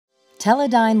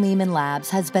Teledyne Leeman Labs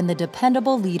has been the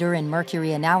dependable leader in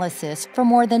mercury analysis for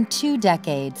more than 2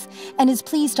 decades and is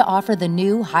pleased to offer the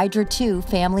new Hydra 2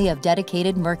 family of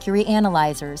dedicated mercury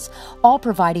analyzers, all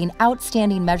providing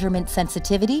outstanding measurement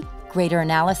sensitivity, greater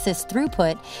analysis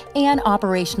throughput, and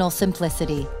operational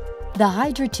simplicity. The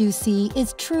Hydra 2C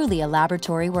is truly a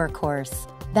laboratory workhorse.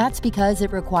 That's because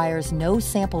it requires no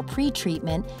sample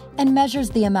pre-treatment and measures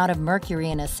the amount of mercury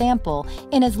in a sample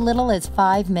in as little as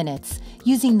 5 minutes,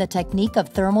 using the technique of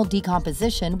thermal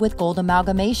decomposition with gold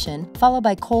amalgamation, followed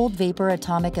by cold vapor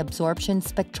atomic absorption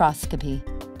spectroscopy.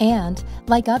 And,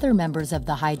 like other members of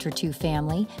the Hydra 2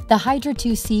 family, the Hydra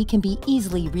 2C can be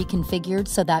easily reconfigured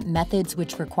so that methods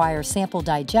which require sample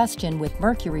digestion with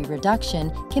mercury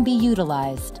reduction can be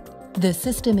utilized. The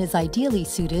system is ideally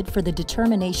suited for the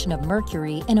determination of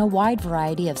mercury in a wide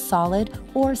variety of solid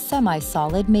or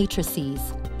semi-solid matrices,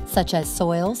 such as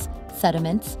soils,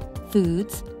 sediments,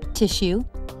 foods, tissue,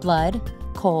 blood,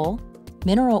 coal,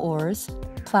 mineral ores,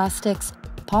 plastics,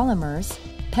 polymers,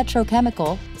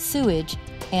 petrochemical, sewage,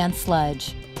 and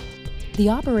sludge. The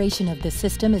operation of the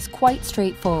system is quite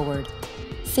straightforward.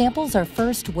 Samples are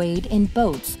first weighed in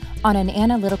boats on an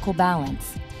analytical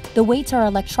balance. The weights are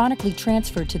electronically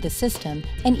transferred to the system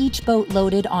and each boat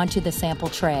loaded onto the sample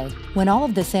tray. When all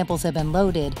of the samples have been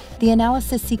loaded, the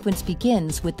analysis sequence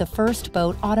begins with the first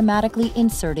boat automatically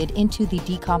inserted into the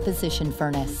decomposition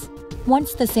furnace.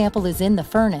 Once the sample is in the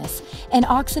furnace, an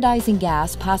oxidizing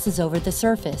gas passes over the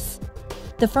surface.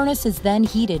 The furnace is then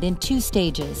heated in 2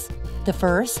 stages. The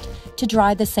first, to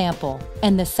dry the sample,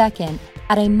 and the second,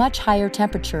 at a much higher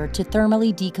temperature to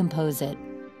thermally decompose it.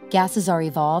 Gases are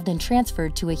evolved and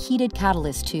transferred to a heated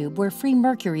catalyst tube where free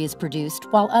mercury is produced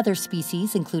while other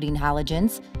species, including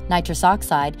halogens, nitrous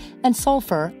oxide, and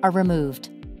sulfur, are removed.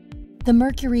 The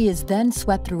mercury is then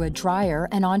swept through a dryer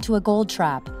and onto a gold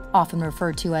trap, often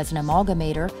referred to as an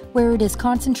amalgamator, where it is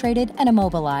concentrated and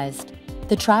immobilized.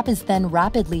 The trap is then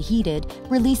rapidly heated,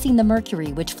 releasing the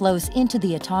mercury, which flows into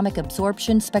the atomic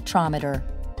absorption spectrometer.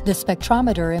 The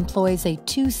spectrometer employs a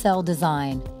 2-cell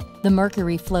design. The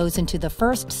mercury flows into the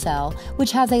first cell,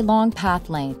 which has a long path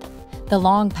length. The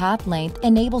long path length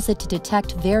enables it to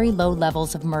detect very low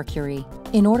levels of mercury.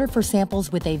 In order for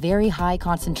samples with a very high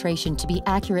concentration to be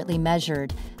accurately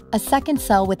measured, a second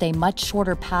cell with a much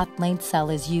shorter path length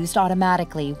cell is used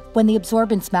automatically when the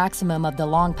absorbance maximum of the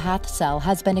long path cell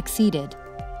has been exceeded.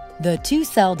 The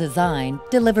 2-cell design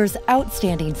delivers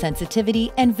outstanding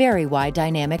sensitivity and very wide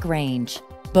dynamic range.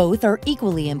 Both are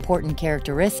equally important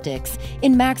characteristics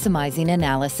in maximizing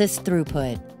analysis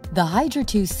throughput. The Hydra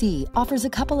 2C offers a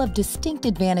couple of distinct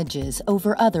advantages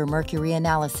over other mercury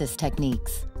analysis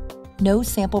techniques. No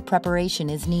sample preparation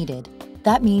is needed.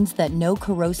 That means that no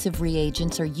corrosive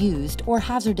reagents are used or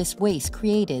hazardous waste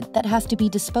created that has to be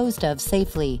disposed of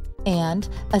safely. And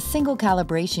a single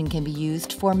calibration can be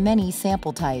used for many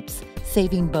sample types,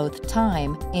 saving both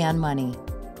time and money.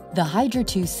 The Hydra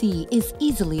 2C is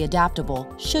easily adaptable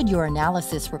should your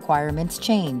analysis requirements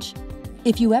change.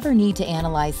 If you ever need to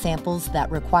analyze samples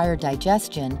that require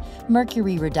digestion,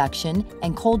 mercury reduction,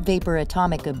 and cold vapor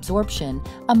atomic absorption,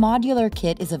 a modular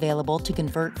kit is available to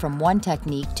convert from one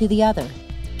technique to the other.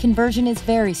 Conversion is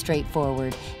very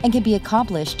straightforward and can be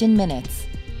accomplished in minutes.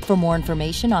 For more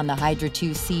information on the Hydra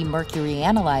 2C Mercury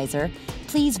Analyzer,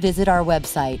 please visit our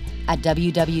website at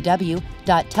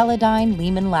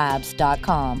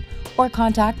www.teledyneleemanlabs.com or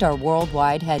contact our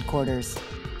worldwide headquarters.